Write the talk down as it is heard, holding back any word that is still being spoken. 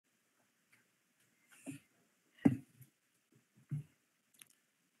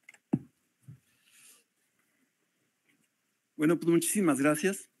Bueno, pues muchísimas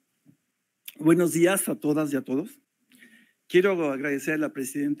gracias. Buenos días a todas y a todos. Quiero agradecer a la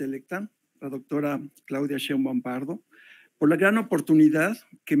presidenta electa, la doctora Claudia Sheinbaum Pardo, por la gran oportunidad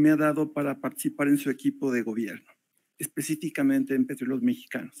que me ha dado para participar en su equipo de gobierno, específicamente en Petróleos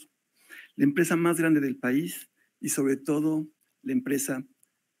Mexicanos, la empresa más grande del país y sobre todo la empresa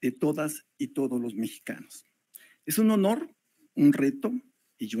de todas y todos los mexicanos. Es un honor, un reto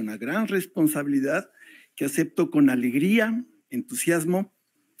y una gran responsabilidad que acepto con alegría, entusiasmo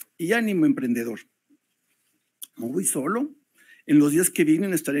y ánimo emprendedor. No voy solo. En los días que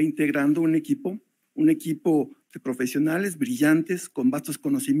vienen estaré integrando un equipo de profesionales brillantes con vastos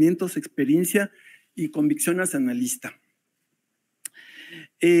conocimientos, experiencia y convicción nacionalista.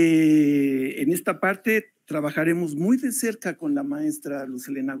 En esta parte trabajaremos muy de cerca con la maestra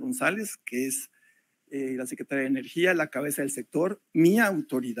Lucelena González, que es la secretaria de Energía, la cabeza del sector, mi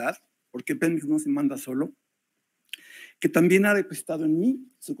autoridad, porque Pemex no se manda solo, que también ha depositado en mí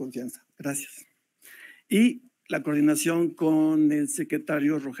su confianza. Gracias. Y la coordinación con el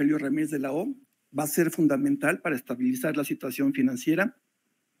secretario Rogelio Ramírez de la O va a ser fundamental para estabilizar la situación financiera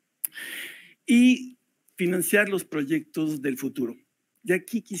y financiar los proyectos del futuro. Y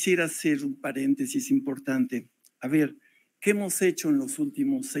aquí quisiera hacer un paréntesis importante. A ver, ¿qué hemos hecho en los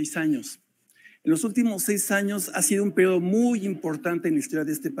últimos 6 años? En los últimos 6 años ha sido un periodo muy importante en la historia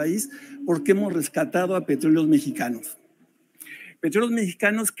de este país porque hemos rescatado a Petróleos Mexicanos. Petróleos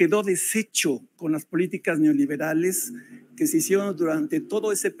Mexicanos quedó deshecho con las políticas neoliberales que se hicieron durante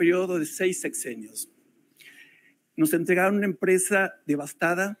todo ese periodo de 6 sexenios. Nos entregaron una empresa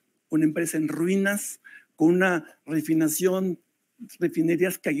devastada, una empresa en ruinas, con una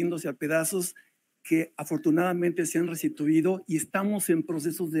refinerías cayéndose a pedazos que afortunadamente se han restituido y estamos en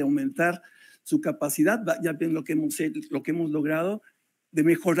procesos de aumentar su capacidad. Ya ven lo que hemos logrado, de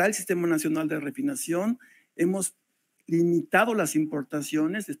mejorar el Sistema Nacional de Refinación. Hemos limitado las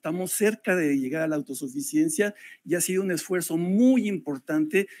importaciones, estamos cerca de llegar a la autosuficiencia y ha sido un esfuerzo muy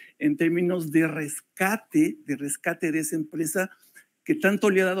importante en términos de rescate de esa empresa que tanto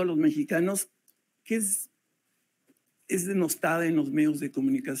le ha dado a los mexicanos, que es denostada en los medios de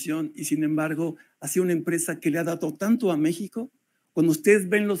comunicación y sin embargo ha sido una empresa que le ha dado tanto a México. Cuando ustedes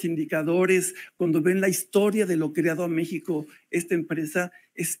ven los indicadores, cuando ven la historia de lo que le ha dado a México, esta empresa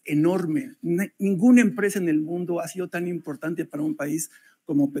es enorme. Ninguna empresa en el mundo ha sido tan importante para un país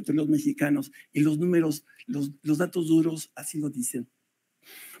como Petróleos Mexicanos. Y los números, los datos duros así lo dicen.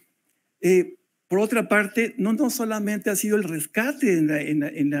 Por otra parte, no solamente ha sido el rescate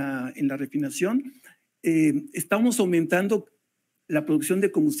en la refinación, estamos aumentando la producción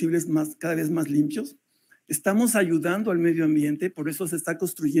de combustibles cada vez más limpios. Estamos ayudando al medio ambiente, por eso se está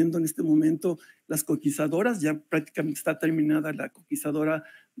construyendo en este momento las coquizadoras, ya prácticamente está terminada la coquizadora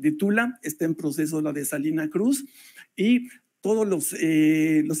de Tula, está en proceso la de Salina Cruz y todos los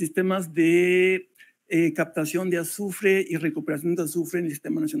sistemas de captación de azufre y recuperación de azufre en el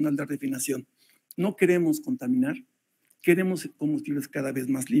Sistema Nacional de Refinación. No queremos contaminar, queremos combustibles cada vez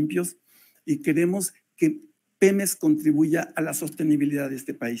más limpios y queremos que Pemex contribuya a la sostenibilidad de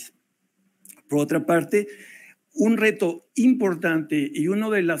este país. Por otra parte, un reto importante y una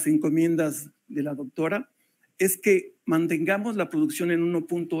de las encomiendas de la doctora es que mantengamos la producción en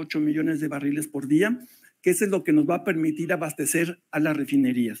 1.8 millones de barriles por día, que eso es lo que nos va a permitir abastecer a las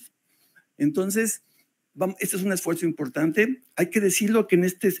refinerías. Entonces, este es un esfuerzo importante. Hay que decirlo que en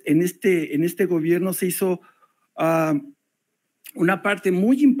este gobierno se hizo una parte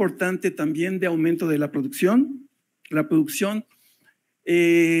muy importante también de aumento de la producción. La producción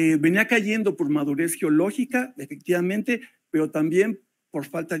venía cayendo por madurez geológica, efectivamente, pero también por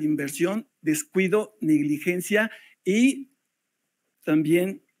falta de inversión, descuido, negligencia y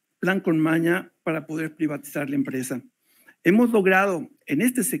también plan con maña para poder privatizar la empresa. Hemos logrado en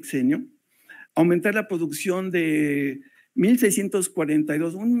este sexenio aumentar la producción de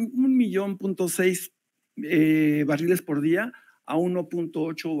 1.642, 1.6 barriles por día a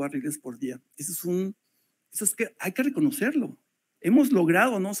 1.8 barriles por día. Eso es que hay que reconocerlo. Hemos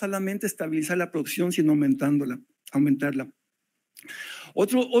logrado no solamente estabilizar la producción, sino aumentarla.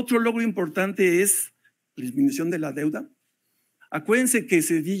 Otro logro importante es la disminución de la deuda. Acuérdense que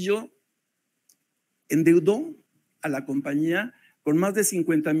Cedillo endeudó a la compañía con más de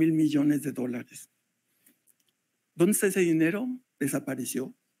 50,000 millones de dólares. ¿Dónde está ese dinero?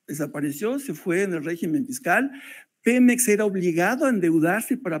 Desapareció. Se fue en el régimen fiscal. Pemex era obligado a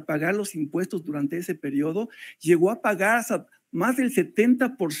endeudarse para pagar los impuestos durante ese periodo. Llegó a pagar hasta más del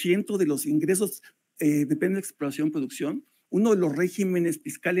 70% de los ingresos de Pemex Exploración y Producción, uno de los regímenes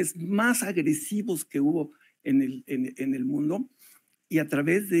fiscales más agresivos que hubo en el mundo, y a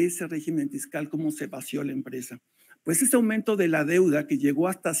través de ese régimen fiscal, cómo se vació la empresa. Pues ese aumento de la deuda que llegó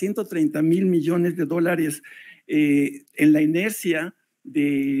hasta 130,000 millones de dólares en la inercia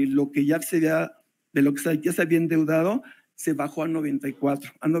de lo que ya se había endeudado, se bajó a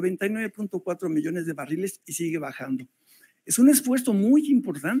 99.4 millones de barriles y sigue bajando. Es un esfuerzo muy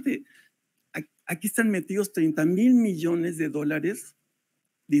importante. Aquí están metidos 30,000 millones de dólares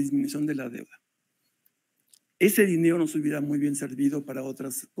de disminución de la deuda. Ese dinero nos hubiera muy bien servido para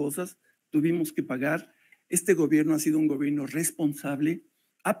otras cosas. Tuvimos que pagar. Este gobierno ha sido un gobierno responsable,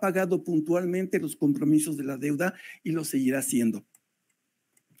 ha pagado puntualmente los compromisos de la deuda y lo seguirá haciendo.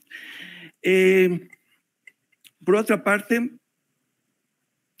 Por otra parte,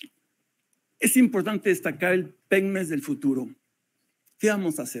 es importante destacar el PEGMES del futuro. ¿Qué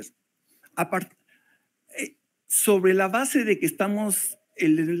vamos a hacer? Sobre la base de que estamos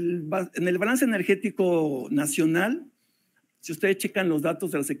en el balance energético nacional, si ustedes checan los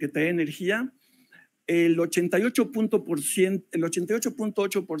datos de la Secretaría de Energía, el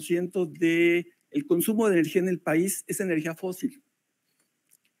 88.8% del consumo de energía en el país es energía fósil.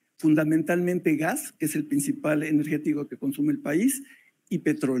 Fundamentalmente gas, que es el principal energético que consume el país, y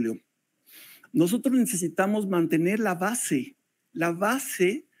petróleo. Nosotros necesitamos mantener la base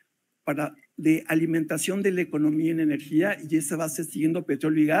de alimentación de la economía en energía, y esa base siguiendo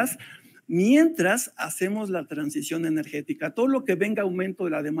petróleo y gas, mientras hacemos la transición energética. Todo lo que venga aumento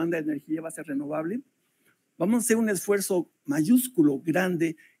de la demanda de energía va a ser renovable. Vamos a hacer un esfuerzo mayúsculo,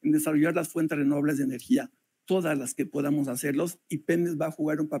 grande, en desarrollar las fuentes renovables de energía, todas las que podamos hacerlos, y Pemex va a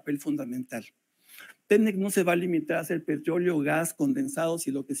jugar un papel fundamental. Pemex no se va a limitar a hacer petróleo, gas, condensados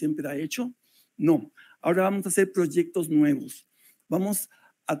y lo que siempre ha hecho. No, ahora vamos a hacer proyectos nuevos. Vamos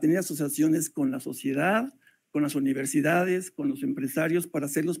a tener asociaciones con la sociedad, con las universidades, con los empresarios para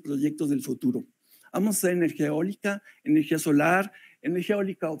hacer los proyectos del futuro. Vamos a hacer energía eólica, energía solar, energía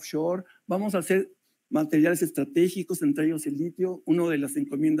eólica offshore. Vamos a hacer materiales estratégicos, entre ellos el litio, una de las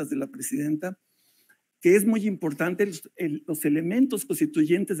encomiendas de la presidenta, que es muy importante, los elementos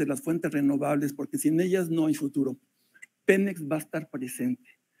constituyentes de las fuentes renovables, porque sin ellas no hay futuro. Pemex va a estar presente.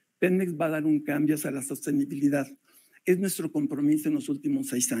 Pemex va a dar un cambio hacia la sostenibilidad. Es nuestro compromiso en los últimos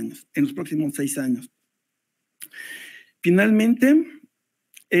 6 años, en los próximos 6 años. Finalmente,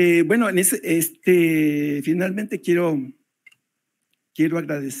 finalmente quiero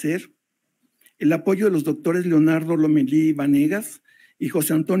agradecer el apoyo de los doctores Leonardo Lomelí Vanegas y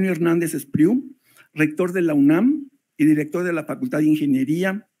José Antonio Hernández Espriu, rector de la UNAM y director de la Facultad de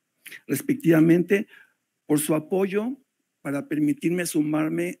Ingeniería, respectivamente, por su apoyo para permitirme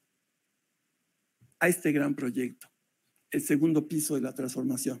sumarme a este gran proyecto, el segundo piso de la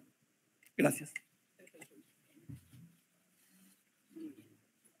transformación. Gracias.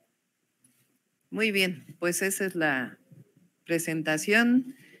 Muy bien, pues esa es la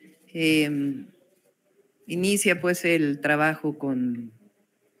presentación. Inicia pues el trabajo con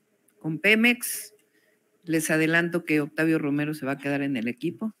Pemex. Les adelanto que Octavio Romero se va a quedar en el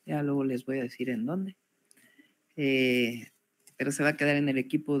equipo, ya luego les voy a decir en dónde, pero se va a quedar en el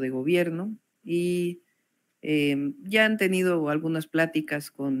equipo de gobierno y ya han tenido algunas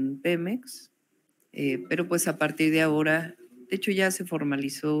pláticas con Pemex, pero pues a partir de ahora, de hecho ya se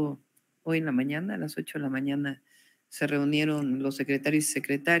formalizó hoy en la mañana, a las 8 de la mañana se reunieron los secretarios y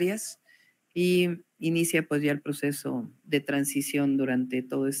secretarias y inicia pues ya el proceso de transición durante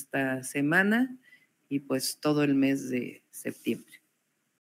toda esta semana y pues todo el mes de septiembre.